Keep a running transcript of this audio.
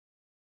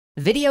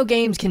Video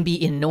games can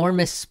be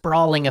enormous,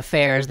 sprawling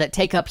affairs that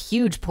take up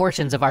huge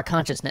portions of our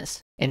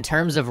consciousness. In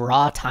terms of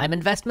raw time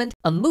investment,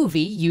 a movie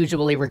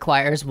usually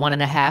requires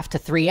 1.5 to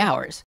 3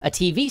 hours. A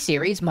TV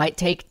series might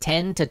take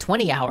 10 to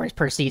 20 hours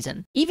per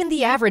season. Even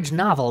the average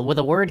novel, with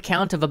a word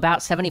count of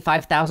about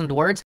 75,000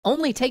 words,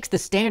 only takes the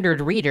standard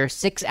reader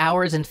 6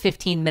 hours and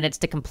 15 minutes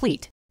to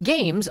complete.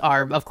 Games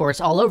are, of course,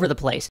 all over the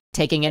place,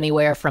 taking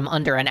anywhere from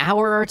under an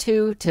hour or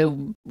two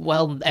to,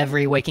 well,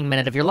 every waking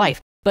minute of your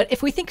life. But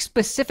if we think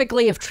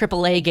specifically of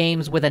AAA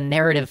games with a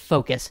narrative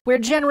focus, we're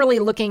generally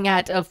looking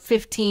at a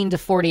 15 to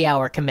 40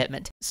 hour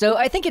commitment. So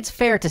I think it's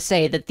fair to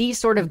say that these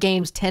sort of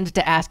games tend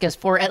to ask us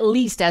for at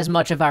least as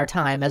much of our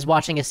time as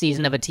watching a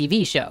season of a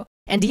TV show.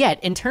 And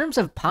yet, in terms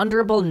of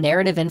ponderable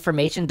narrative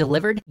information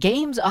delivered,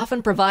 games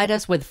often provide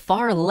us with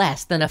far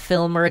less than a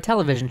film or a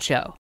television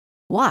show.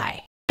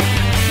 Why?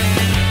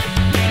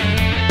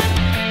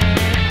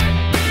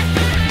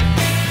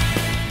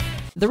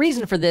 The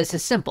reason for this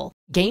is simple.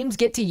 Games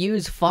get to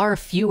use far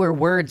fewer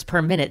words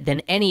per minute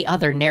than any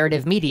other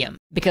narrative medium,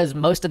 because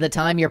most of the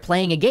time you're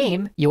playing a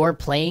game, you're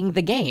playing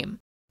the game.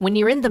 When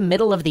you're in the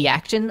middle of the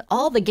action,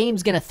 all the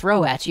game's gonna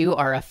throw at you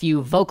are a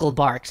few vocal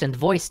barks and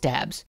voice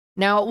stabs.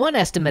 Now, one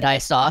estimate I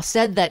saw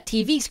said that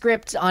TV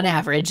scripts, on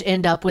average,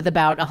 end up with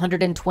about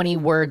 120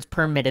 words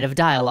per minute of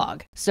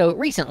dialogue. So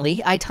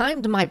recently, I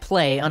timed my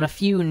play on a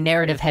few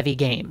narrative-heavy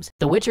games,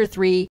 The Witcher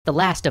 3, The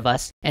Last of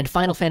Us, and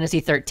Final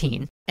Fantasy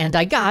 13, and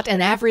I got an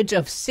average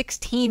of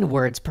 16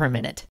 words per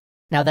minute.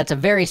 Now, that's a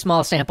very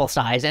small sample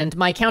size, and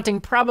my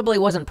counting probably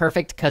wasn't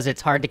perfect because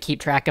it's hard to keep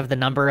track of the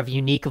number of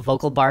unique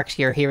vocal barks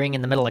you're hearing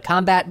in the middle of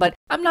combat, but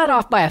I'm not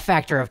off by a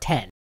factor of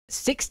 10.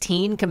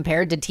 16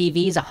 compared to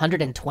TV's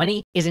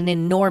 120 is an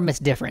enormous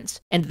difference,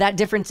 and that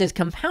difference is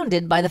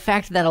compounded by the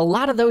fact that a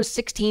lot of those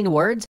 16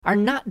 words are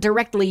not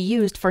directly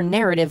used for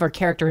narrative or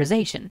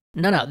characterization.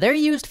 No, they're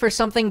used for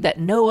something that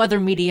no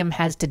other medium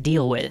has to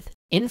deal with: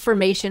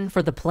 information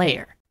for the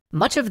player.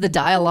 Much of the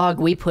dialogue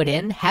we put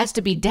in has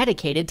to be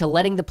dedicated to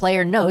letting the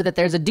player know that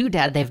there's a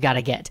doodad they've got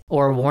to get,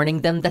 or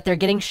warning them that they're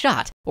getting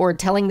shot, or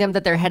telling them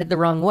that they're headed the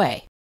wrong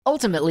way.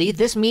 Ultimately,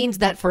 this means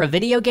that for a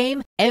video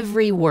game,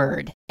 every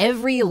word,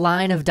 every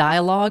line of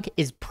dialogue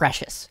is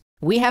precious.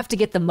 We have to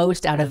get the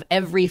most out of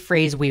every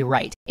phrase we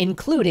write,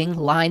 including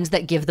lines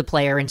that give the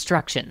player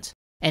instructions.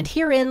 And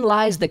herein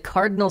lies the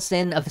cardinal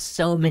sin of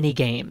so many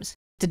games.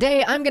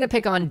 Today, I'm gonna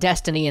pick on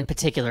Destiny in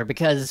particular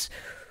because,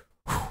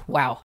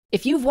 wow.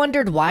 If you've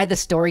wondered why the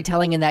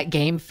storytelling in that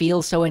game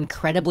feels so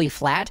incredibly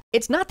flat,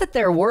 it's not that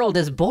their world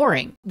is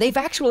boring. They've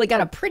actually got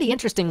a pretty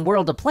interesting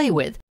world to play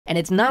with, and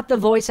it's not the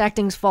voice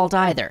acting's fault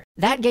either.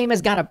 That game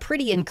has got a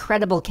pretty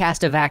incredible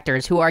cast of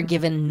actors who are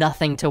given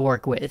nothing to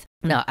work with.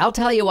 Now, I'll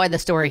tell you why the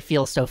story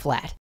feels so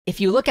flat. If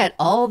you look at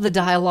all the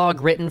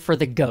dialogue written for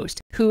the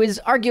Ghost, who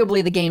is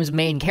arguably the game's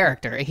main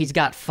character, he's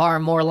got far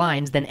more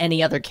lines than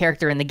any other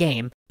character in the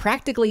game,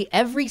 practically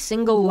every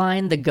single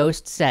line the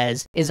Ghost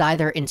says is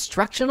either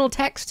instructional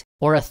text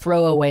or a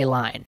throwaway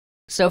line.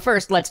 So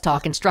first, let's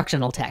talk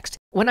instructional text.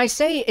 When I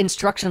say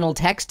instructional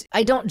text,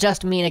 I don't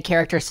just mean a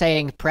character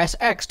saying, "Press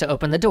X to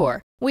open the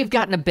door." We've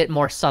gotten a bit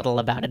more subtle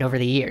about it over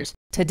the years.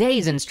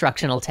 Today's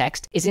instructional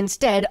text is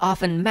instead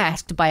often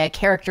masked by a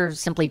character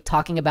simply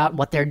talking about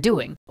what they're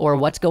doing, or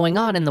what's going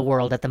on in the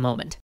world at the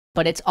moment.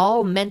 But it's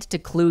all meant to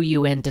clue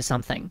you into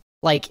something.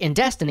 Like in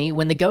Destiny,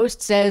 when the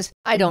Ghost says,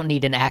 "I don't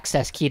need an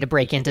access key to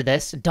break into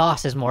this,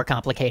 DOS is more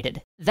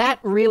complicated." That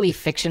really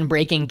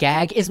fiction-breaking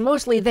gag is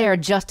mostly there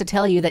just to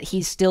tell you that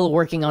he's still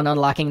working on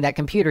unlocking that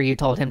computer you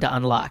told him to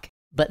unlock.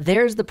 But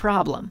there's the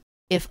problem.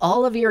 If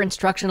all of your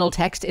instructional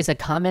text is a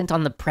comment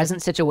on the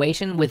present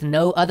situation with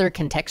no other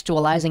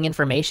contextualizing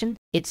information,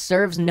 it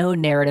serves no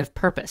narrative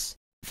purpose.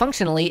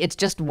 Functionally, it's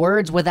just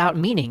words without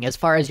meaning as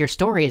far as your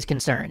story is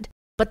concerned.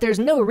 But there's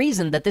no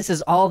reason that this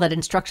is all that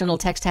instructional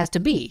text has to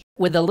be.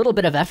 With a little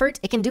bit of effort,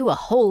 it can do a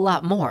whole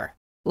lot more.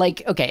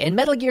 Like, okay, in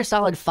Metal Gear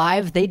Solid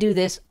 5, they do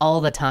this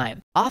all the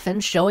time, often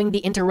showing the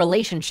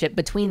interrelationship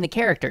between the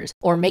characters,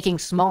 or making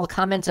small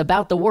comments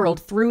about the world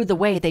through the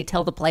way they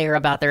tell the player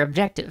about their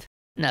objective.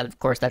 Now, of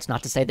course, that's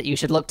not to say that you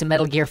should look to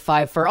Metal Gear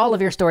 5 for all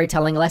of your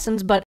storytelling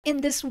lessons, but in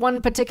this one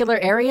particular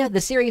area,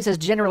 the series has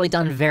generally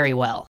done very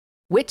well.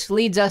 Which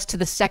leads us to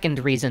the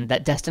second reason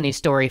that Destiny's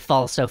story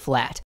falls so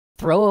flat.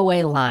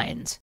 Throwaway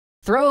lines.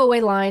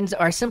 Throwaway lines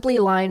are simply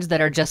lines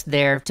that are just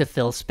there to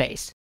fill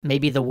space.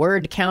 Maybe the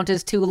word count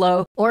is too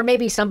low, or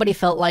maybe somebody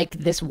felt like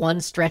this one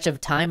stretch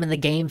of time in the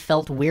game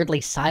felt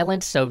weirdly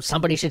silent, so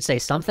somebody should say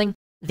something.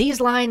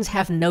 These lines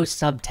have no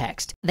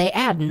subtext. They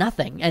add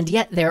nothing, and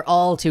yet they're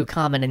all too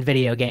common in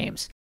video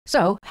games.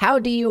 So, how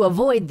do you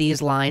avoid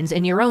these lines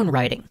in your own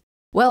writing?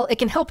 Well, it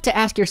can help to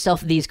ask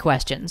yourself these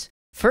questions.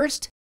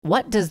 First,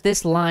 what does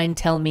this line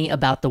tell me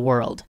about the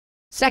world?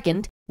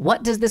 Second,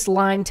 what does this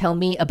line tell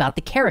me about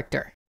the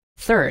character?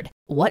 Third,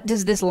 what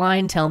does this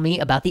line tell me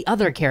about the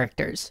other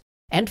characters?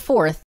 And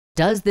fourth,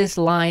 does this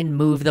line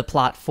move the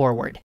plot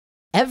forward?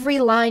 Every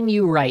line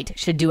you write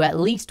should do at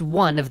least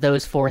one of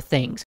those four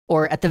things,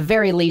 or at the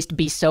very least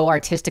be so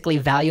artistically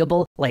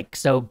valuable, like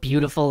so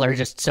beautiful or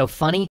just so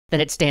funny, that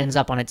it stands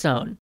up on its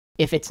own.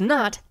 If it's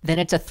not, then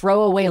it's a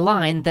throwaway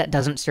line that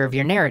doesn't serve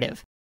your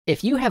narrative.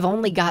 If you have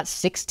only got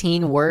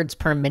 16 words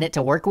per minute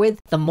to work with,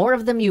 the more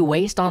of them you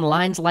waste on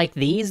lines like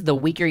these, the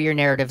weaker your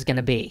narrative's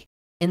gonna be.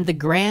 In the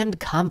grand,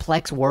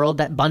 complex world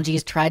that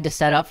Bungie's tried to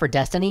set up for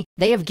Destiny,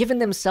 they have given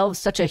themselves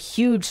such a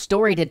huge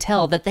story to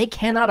tell that they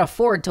cannot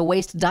afford to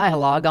waste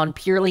dialogue on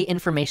purely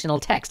informational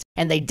text,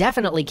 and they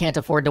definitely can't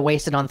afford to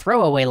waste it on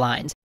throwaway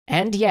lines.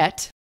 And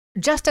yet,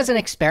 just as an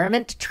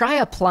experiment, try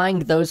applying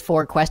those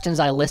 4 questions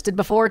I listed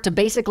before to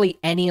basically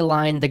any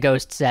line the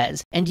Ghost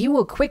says, and you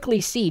will quickly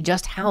see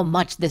just how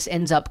much this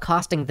ends up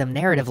costing them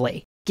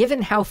narratively.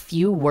 Given how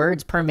few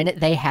words per minute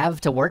they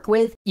have to work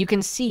with, you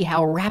can see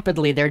how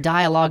rapidly their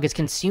dialogue is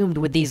consumed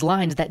with these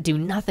lines that do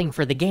nothing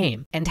for the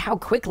game, and how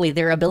quickly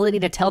their ability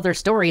to tell their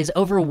story is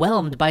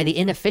overwhelmed by the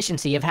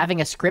inefficiency of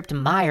having a script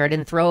mired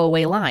in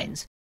throwaway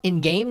lines.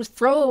 In games,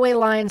 throwaway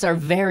lines are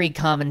very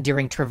common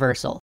during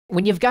traversal.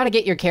 When you've got to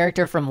get your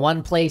character from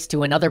one place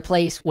to another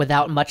place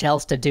without much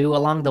else to do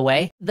along the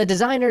way, the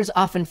designers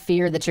often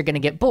fear that you're going to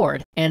get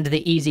bored, and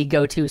the easy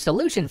go-to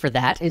solution for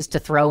that is to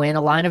throw in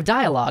a line of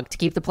dialogue to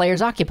keep the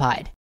players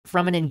occupied.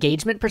 From an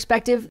engagement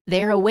perspective,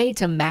 they're a way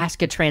to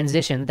mask a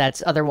transition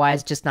that's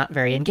otherwise just not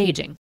very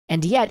engaging.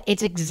 And yet,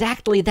 it's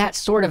exactly that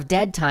sort of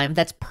dead time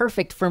that's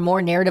perfect for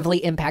more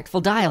narratively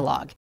impactful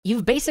dialogue.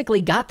 You've basically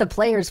got the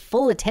player's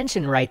full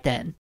attention right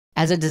then.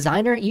 As a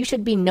designer, you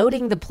should be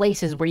noting the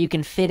places where you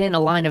can fit in a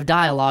line of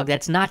dialogue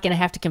that's not going to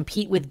have to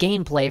compete with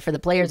gameplay for the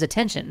player's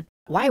attention.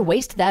 Why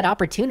waste that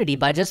opportunity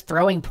by just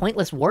throwing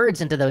pointless words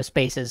into those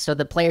spaces so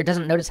the player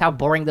doesn't notice how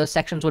boring those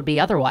sections would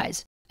be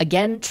otherwise?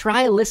 Again,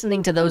 try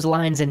listening to those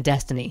lines in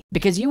Destiny,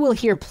 because you will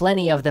hear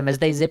plenty of them as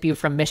they zip you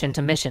from mission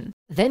to mission.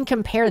 Then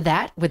compare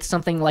that with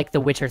something like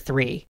The Witcher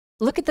 3.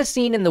 Look at the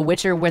scene in The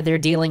Witcher where they're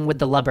dealing with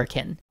the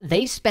Lubberkin.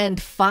 They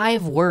spend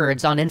 5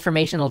 words on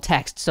informational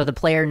text so the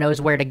player knows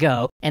where to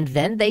go, and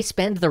then they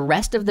spend the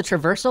rest of the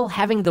traversal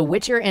having the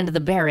Witcher and the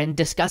Baron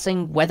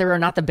discussing whether or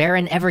not the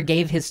Baron ever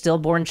gave his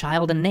stillborn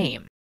child a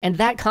name. And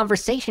that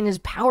conversation is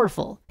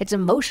powerful. It's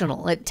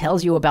emotional. It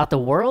tells you about the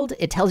world,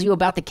 it tells you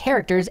about the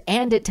characters,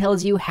 and it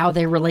tells you how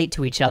they relate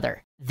to each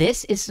other.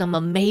 This is some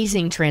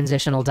amazing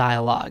transitional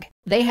dialogue.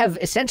 They have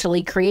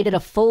essentially created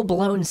a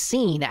full-blown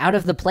scene out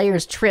of the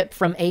player's trip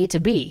from A to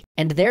B,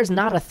 and there's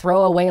not a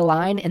throwaway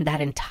line in that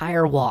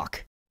entire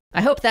walk.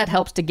 I hope that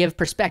helps to give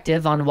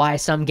perspective on why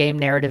some game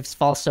narratives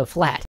fall so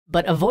flat,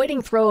 but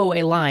avoiding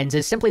throwaway lines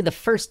is simply the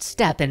first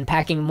step in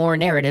packing more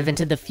narrative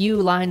into the few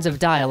lines of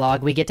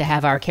dialogue we get to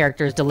have our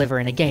characters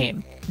deliver in a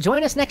game.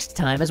 Join us next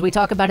time as we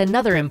talk about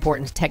another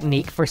important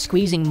technique for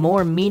squeezing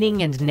more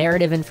meaning and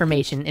narrative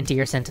information into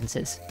your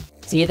sentences.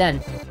 See you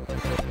then.